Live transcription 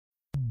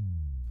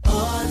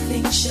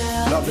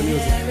Love the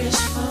music.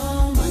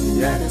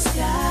 Yeah.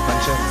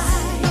 Conscience.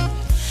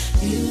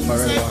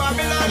 Forever.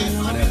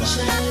 And ever.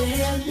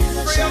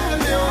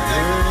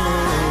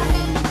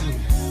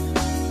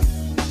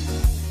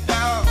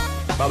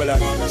 Babylon,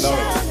 love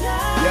it.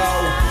 Yo,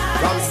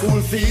 from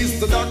school fees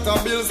to doctor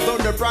bills to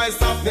the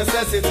price of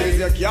necessities.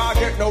 You can't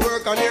get no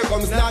work and here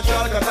comes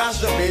natural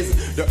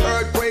catastrophes. The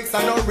earthquakes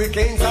and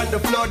hurricanes and the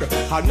flood.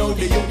 I know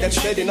the youth them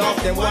shedding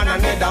off them one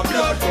another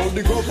blood. So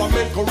the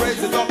government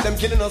raises up them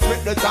killing us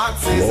with the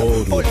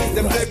taxes. Police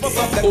them take us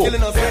up them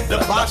killing us with the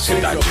boxes.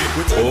 We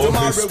turn to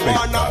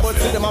marijuana but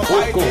see them a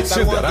fight it.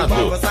 And want to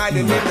prophesy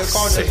in the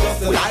corner just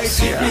the light.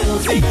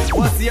 Music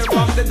was here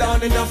from the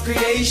dawning of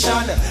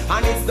creation.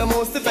 And it's the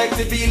most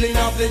effective feeling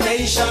of the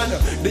nation.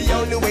 The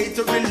only way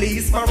to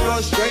release my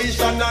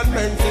frustration and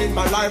maintain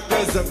my life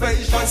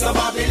preservation. So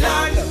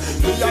Babylon,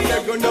 me and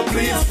they're gonna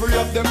please free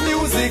up the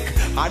music.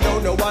 I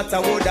don't know what I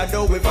would I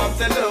do if I'm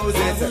to lose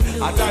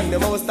it. I thank the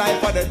most time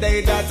for the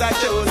day that I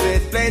chose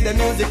it. Play the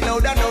music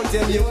loud and don't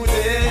you mute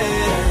it.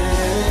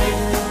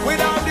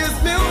 Without this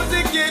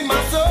music in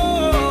my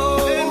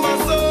soul,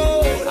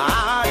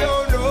 I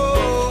don't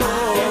know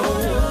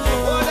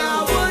what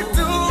I would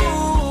do.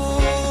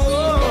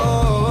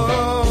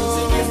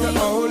 Music is the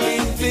only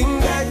thing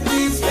that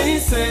keeps me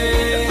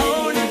sane.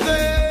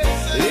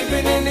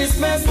 Living in this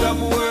messed up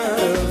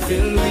world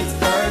filled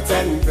with hurt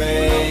and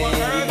pain.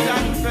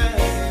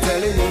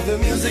 Telling you the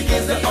music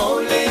is the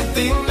only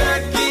thing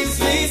that keeps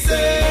me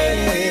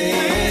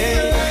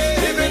sane.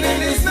 Living in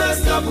this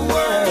messed up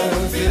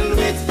world filled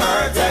with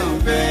hurt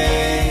and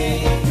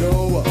pain.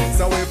 Yo,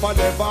 so if I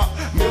never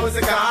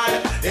musical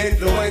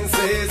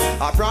influences,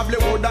 I probably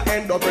would have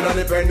end up in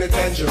the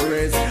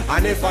penitentiaries.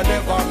 And if I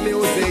never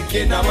music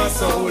in my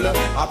soul,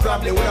 I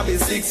probably would have been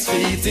 6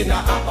 feet in a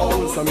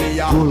hole. So me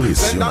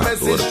send a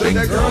message to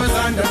the girls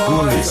and the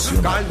boys.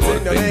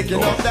 Continue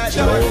making up that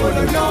joy for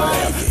the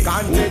noise.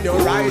 Continue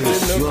writing,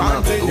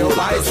 continue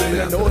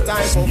writing. No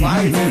time for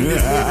fighting.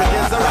 This music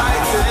is the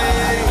right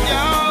thing.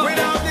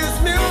 Without this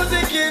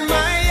music in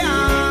my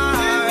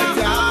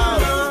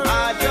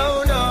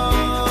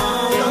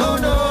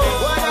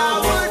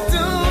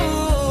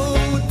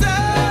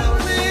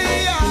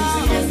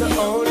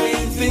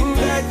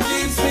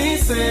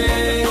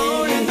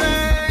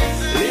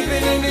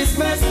living in this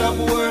messed up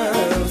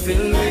world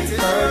filled with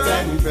hurt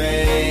and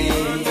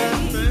pain.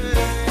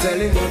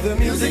 Telling you the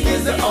music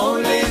is the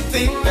only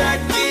thing that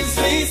keeps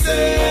me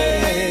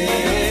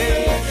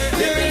sane.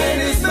 Living in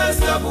this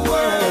messed up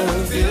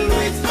world filled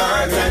with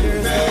hurt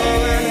and pain.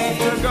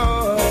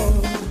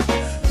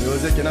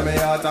 Music in my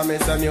heart and me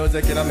say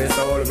music in my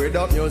soul.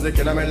 Without music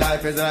in my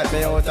life is like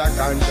me out of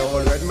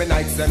control. When my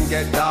nights them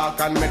get dark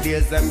and my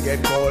days them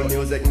get cold,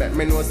 music make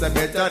me know say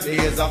better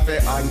days of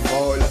it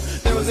unfold.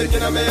 Music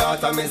in my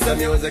heart and me say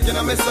music in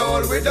my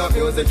soul. Without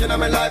music in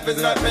my life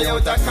is like me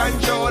out of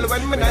control.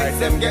 When my nights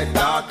them get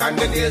dark and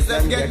the days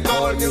them get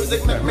cold,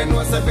 music make me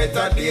know say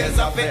better days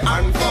of it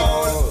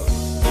unfold.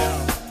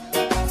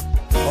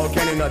 How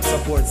can you not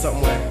support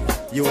somewhere?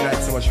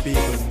 Unite so much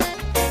people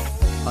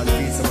and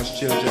feed so much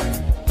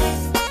children.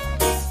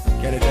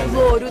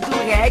 Loro do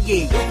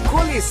Reggae, o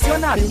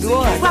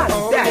colecionador.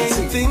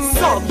 Qualidade,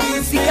 só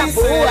música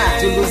boa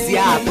de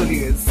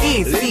Lusiápolis.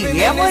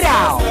 Esse é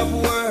moral.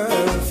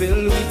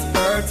 Filled with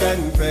hurt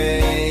and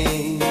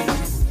pain.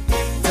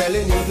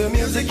 Telling you the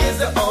music is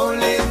the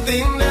only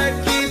thing that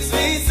keeps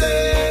me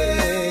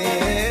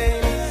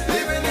sane.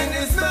 Living in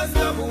this messed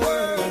up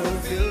world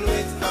filled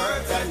with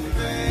hurt and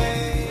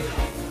pain.